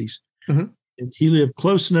 60s. Mm-hmm. And he lived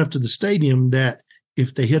close enough to the stadium that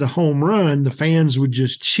if they hit a home run, the fans would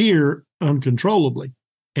just cheer uncontrollably.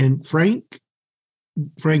 And Frankie,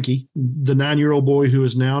 the 9-year-old boy who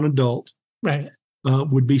is now an adult, right,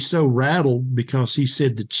 would be so rattled because he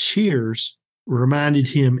said the cheers reminded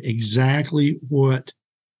him exactly what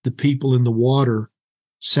the people in the water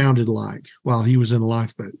sounded like while he was in a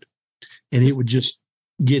lifeboat. And it would just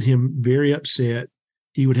get him very upset.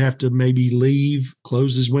 He would have to maybe leave,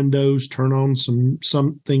 close his windows, turn on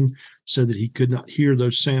something so that he could not hear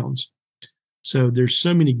those sounds. So there's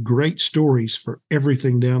so many great stories for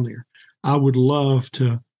everything down there. I would love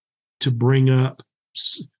to bring up.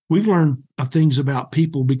 We've learned things about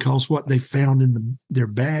people because what they found in their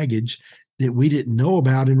baggage that we didn't know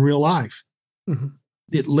about in real life. Mm-hmm.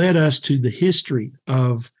 It led us to the history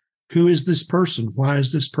of who is this person? Why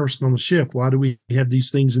is this person on the ship? Why do we have these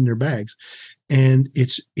things in their bags? And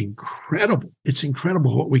it's incredible. It's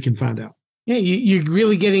incredible what we can find out. Yeah, you're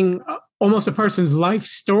really getting almost a person's life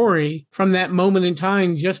story from that moment in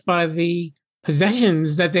time just by the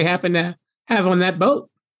possessions that they happen to have on that boat.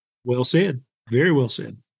 Well said. Very well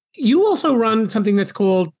said. You also run something that's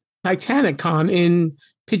called Titanic Con in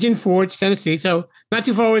Pigeon Forge, Tennessee. So not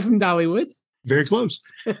too far away from Dollywood. Very close.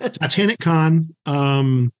 Titanic Con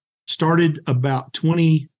started about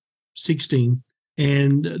 2016.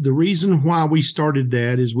 And the reason why we started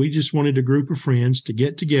that is we just wanted a group of friends to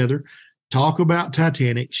get together, talk about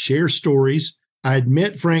Titanic, share stories. I had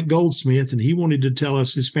met Frank Goldsmith, and he wanted to tell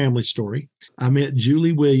us his family story. I met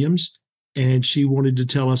Julie Williams, and she wanted to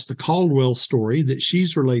tell us the Caldwell story that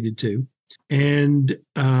she's related to. And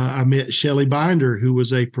I met Shelley Binder, who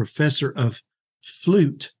was a professor of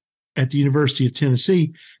flute at the University of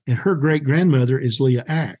Tennessee, and her great-grandmother is Leah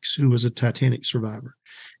Axe, who was a Titanic survivor.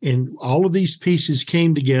 And all of these pieces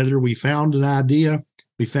came together. We found an idea.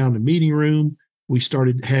 We found a meeting room. We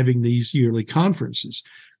started having these yearly conferences.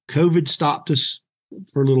 COVID stopped us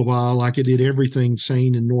for a little while, like it did everything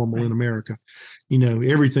sane and normal in America.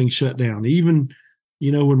 Everything shut down. Even,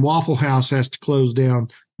 when Waffle House has to close down,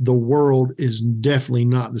 the world is definitely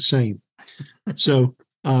not the same. So,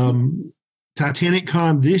 Titanic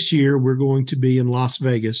Con this year, we're going to be in Las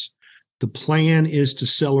Vegas. The plan is to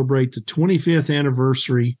celebrate the 25th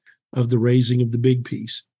anniversary of the raising of the big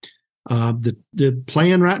piece. The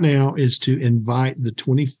plan right now is to invite the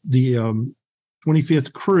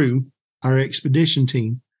 25th crew, our expedition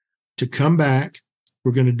team, to come back.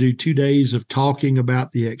 We're going to do 2 days of talking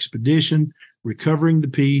about the expedition, recovering the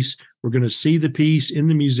piece. We're going to see the piece in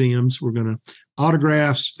the museums. We're going to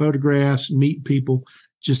autographs, photographs, meet people,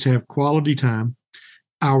 just have quality time.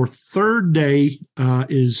 Our third day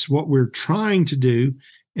is what we're trying to do,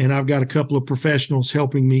 and I've got a couple of professionals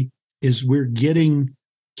helping me, is we're getting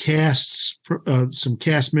some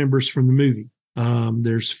cast members from the movie.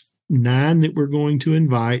 There's 9 that we're going to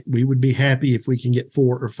invite. We would be happy if we can get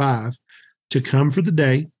 4 or 5 to come for the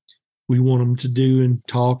day. We want them to do and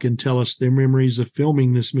talk and tell us their memories of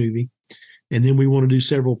filming this movie. And then we want to do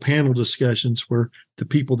several panel discussions where the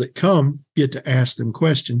people that come get to ask them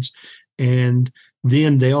questions. And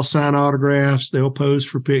then they'll sign autographs, they'll pose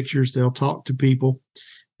for pictures, they'll talk to people,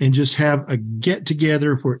 and just have a get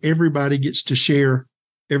together where everybody gets to share.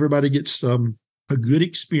 Everybody gets a good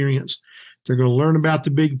experience. They're going to learn about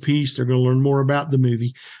the big piece. They're going to learn more about the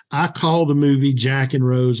movie. I call the movie Jack and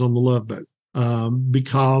Rose on the Love Boat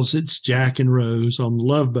because it's Jack and Rose on the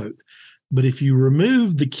Love Boat. But if you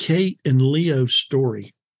remove the Kate and Leo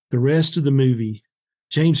story, the rest of the movie,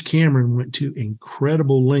 James Cameron went to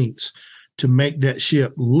incredible lengths to make that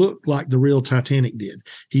ship look like the real Titanic did.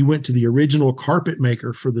 He went to the original carpet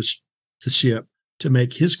maker for the ship to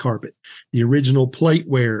make his carpet, the original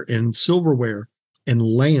plateware and silverware and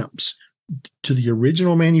lamps to the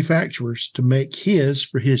original manufacturers to make his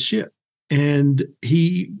for his ship. And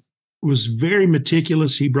he was very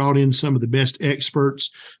meticulous. He brought in some of the best experts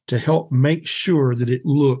to help make sure that it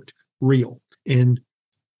looked real. And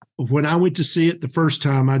when I went to see it the first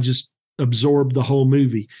time, I just absorbed the whole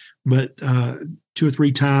movie. But 2 or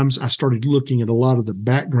 3 times, I started looking at a lot of the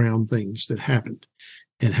background things that happened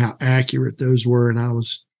and how accurate those were. And I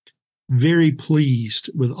was very pleased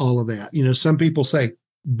with all of that. Some people say,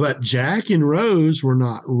 but Jack and Rose were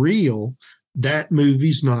not real. That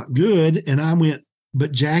movie's not good. And I went,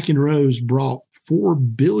 but Jack and Rose brought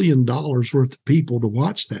 $4 billion worth of people to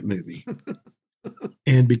watch that movie.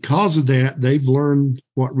 And because of that, they've learned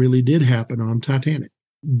what really did happen on Titanic.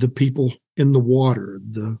 The people in the water,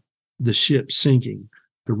 the ship sinking,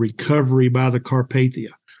 the recovery by the Carpathia,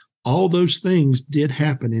 all those things did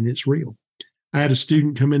happen, and it's real. I had a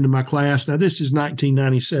student come into my class. Now, this is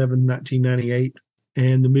 1997, 1998,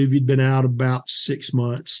 and the movie had been out about 6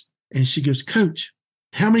 months. And she goes, Coach,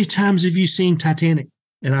 how many times have you seen Titanic?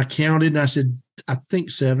 And I counted, and I said, I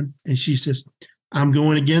think 7. And she says, I'm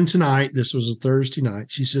going again tonight. This was a Thursday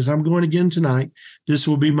night. She says, I'm going again tonight. This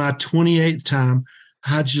will be my 28th time.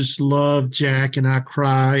 I just love Jack, and I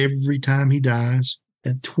cry every time he dies.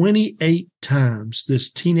 And 28 times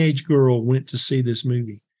this teenage girl went to see this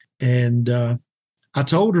movie. And I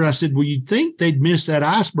told her, I said, well, you'd think they'd miss that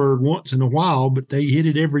iceberg once in a while, but they hit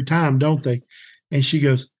it every time, don't they? And she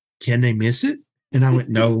goes, can they miss it? And I went,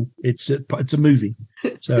 no, it's a movie.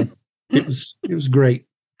 So it was great.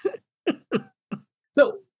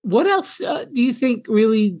 So what else do you think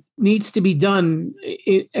really needs to be done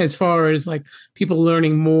as far as like people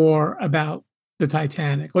learning more about the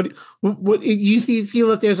Titanic? What you feel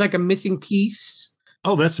that there's like a missing piece?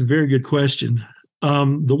 Oh, that's a very good question.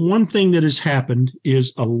 The one thing that has happened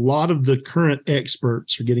is a lot of the current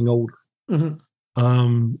experts are getting older. Mm-hmm.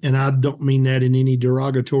 And I don't mean that in any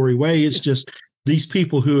derogatory way. It's just these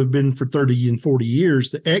people who have been for 30 and 40 years,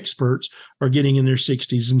 the experts are getting in their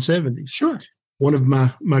 60s and 70s. Sure. One of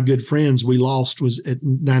my good friends we lost was at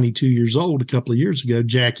 92 years old a couple of years ago,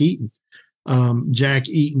 Jack Eaton. Jack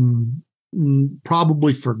Eaton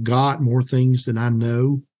probably forgot more things than I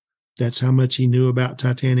know. That's how much he knew about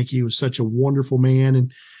Titanic. He was such a wonderful man.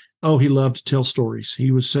 And, he loved to tell stories. He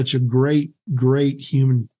was such a great, great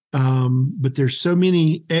human. But there's so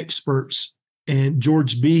many experts. And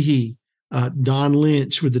George Behe, Don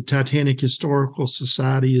Lynch with the Titanic Historical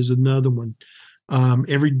Society is another one.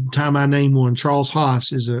 Every time I name one, Charles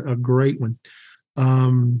Haas is a great one.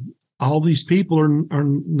 All these people are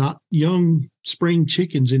not young spring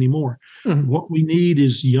chickens anymore. What we need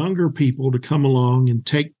is younger people to come along and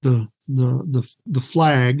take the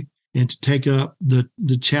flag and to take up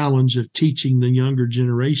the challenge of teaching the younger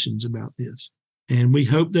generations about this. And we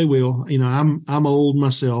hope they will. You know, I'm old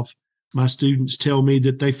myself. My students tell me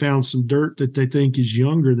that they found some dirt that they think is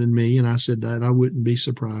younger than me. And I said that I wouldn't be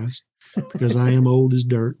surprised because I am old as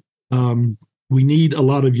dirt. We need a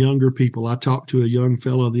lot of younger people. I talked to a young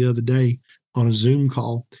fellow the other day on a Zoom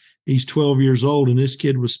call. He's 12 years old, and this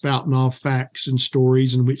kid was spouting off facts and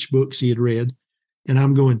stories and which books he had read. And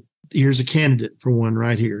I'm going, here's a candidate for one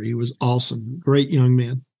right here. He was awesome. Great young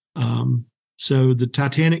man. So the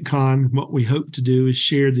Titanic Con, what we hope to do is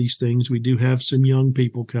share these things. We do have some young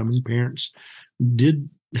people coming. Parents did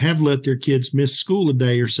have let their kids miss school a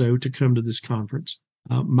day or so to come to this conference.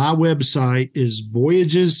 My website is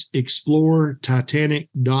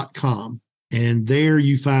voyagesexplorertitanic.com. And there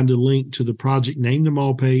you find a link to the Project Name Them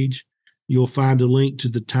All page. You'll find a link to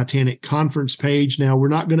the Titanic conference page. Now, we're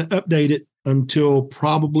not going to update it until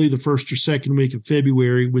probably the first or second week of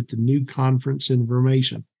February with the new conference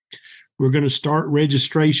information. We're going to start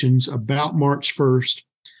registrations about March 1st.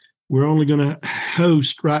 We're only going to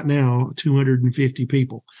host right now 250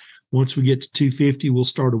 people. Once we get to 250, we'll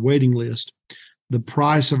start a waiting list. The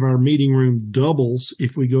price of our meeting room doubles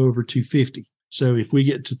if we go over 250. So if we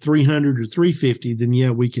get to 300 or 350, then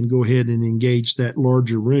yeah, we can go ahead and engage that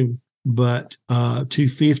larger room. But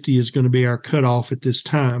 250 is going to be our cutoff at this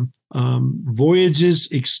time.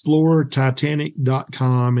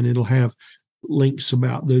 VoyagesExplorerTitanic.com, and it'll have links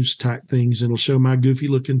about those type things. It'll show my goofy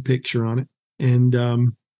looking picture on it.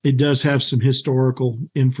 And it does have some historical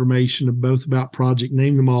information both about Project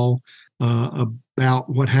Name Them All, about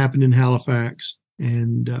what happened in Halifax.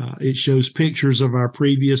 And it shows pictures of our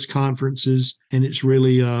previous conferences, and it's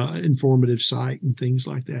really informative site and things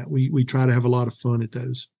like that. We try to have a lot of fun at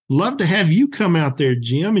those. Love to have you come out there,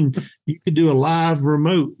 Jim, and you could do a live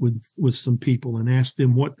remote with some people and ask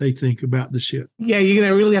them what they think about the ship. Yeah, you're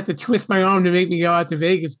going to really have to twist my arm to make me go out to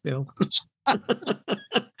Vegas, Bill.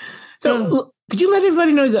 So could you let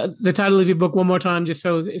everybody know the title of your book one more time, just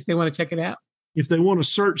so if they want to check it out? If they want to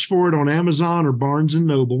search for it on Amazon or Barnes &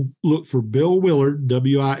 Noble, look for Bill Willard,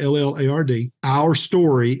 Willard, Our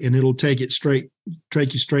Story, and it'll take you straight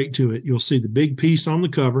to it. You'll see the big piece on the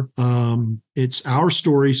cover. It's Our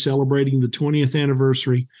Story, celebrating the 20th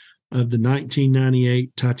anniversary of the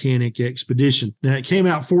 1998 Titanic expedition. Now, it came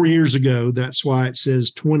out 4 years ago. That's why it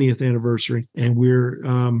says 20th anniversary, and we're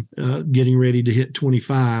getting ready to hit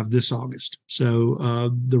 25 this August. So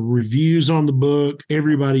the reviews on the book,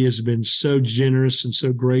 everybody has been so generous and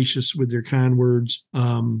so gracious with their kind words.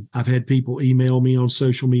 I've had people email me on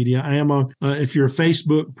social media. I am if you're a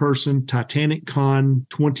Facebook person, TitanicCon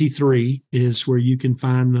 23 is where you can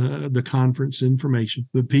find the conference information.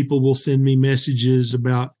 But people will send me messages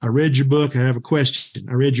about, I read your book. I have a question.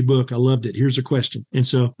 I read your book. I loved it. Here's a question. And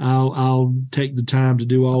so I'll take the time to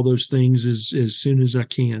do all those things as soon as I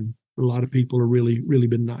can. A lot of people are really, really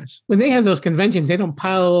been nice. When they have those conventions, they don't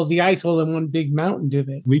pile all the ice all in one big mountain, do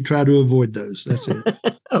they? We try to avoid those. That's it.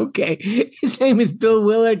 Okay. His name is Bill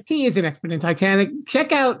Willard. He is an expert in Titanic.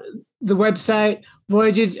 Check out the website,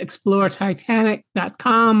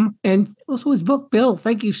 VoyagesExplorerTitanic.com, and also his book. Bill,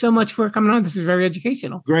 thank you so much for coming on. This is very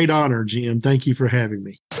educational. Great honor, Jim. Thank you for having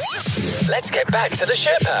me. Let's get back to the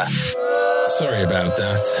Sherpa. Sorry about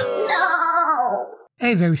that.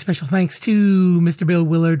 A very special thanks to Mr. Bill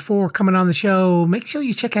Willard for coming on the show. Make sure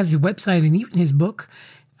you check out his website and even his book.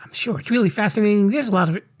 I'm sure it's really fascinating. There's a lot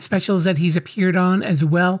of specials that he's appeared on as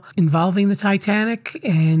well involving the Titanic,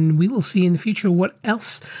 and we will see in the future what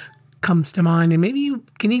else comes to mind. And maybe you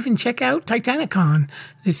can even check out TitanicCon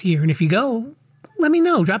this year. And if you go, let me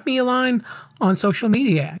know. Drop me a line on social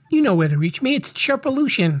media. You know where to reach me. It's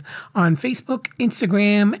Sherpalution on Facebook,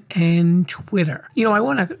 Instagram, and Twitter. You know, I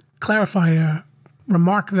want to clarify a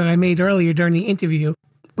remark that I made earlier during the interview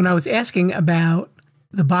when I was asking about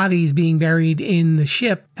the bodies being buried in the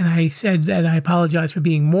ship, and I said that I apologize for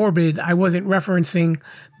being morbid. I wasn't referencing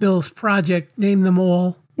Bill's project, Name Them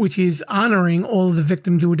All, which is honoring all of the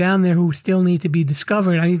victims who were down there who still need to be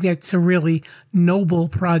discovered. I think that's a really noble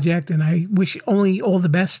project, and I wish only all the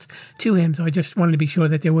best to him. So I just wanted to be sure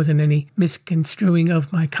that there wasn't any misconstruing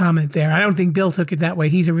of my comment there. I don't think Bill took it that way.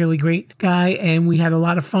 He's a really great guy, and we had a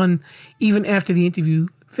lot of fun. Even after the interview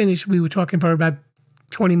finished, we were talking for about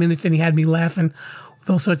 20 minutes, and he had me laughing with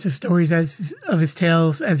all sorts of stories of his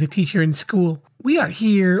tales as a teacher in school. We are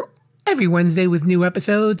here every Wednesday with new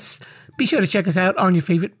episodes. Be sure to check us out on your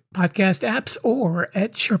favorite podcast apps or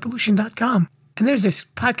at Sherpalution.com. And there's this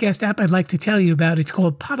podcast app I'd like to tell you about. It's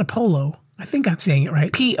called Podopolo. I think I'm saying it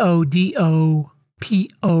right. Podopolo.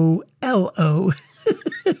 Polo.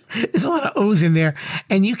 There's a lot of O's in there.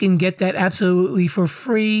 And you can get that absolutely for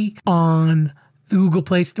free on the Google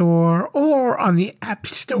Play Store or on the App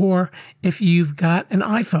Store if you've got an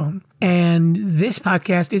iPhone. And this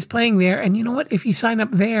podcast is playing there. And you know what? If you sign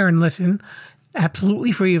up there and listen,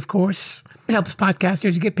 absolutely free, of course, it helps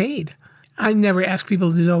podcasters get paid. I never ask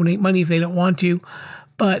people to donate money if they don't want to,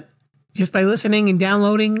 but just by listening and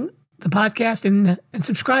downloading the podcast and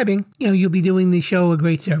subscribing, you'll be doing the show a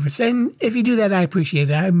great service. And if you do that, I appreciate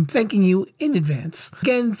it. I'm thanking you in advance.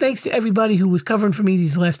 Again, thanks to everybody who was covering for me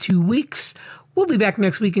these last 2 weeks. We'll be back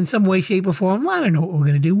next week in some way, shape, or form. I don't know what we're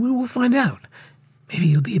going to do. We will find out. Maybe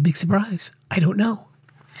it'll be a big surprise. I don't know.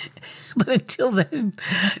 But until then,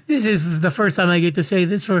 this is the first time I get to say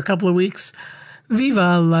this for a couple of weeks.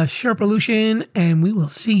 Viva la Sherpalution, and we will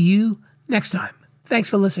see you next time. Thanks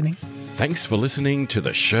for listening. Thanks for listening to the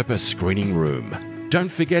Sherpa Screening Room.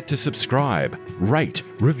 Don't forget to subscribe, rate,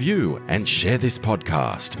 review, and share this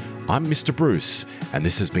podcast. I'm Mr. Bruce, and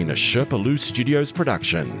this has been a Sherpaloo Studios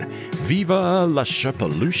production. Viva la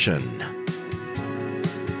Sherpalution!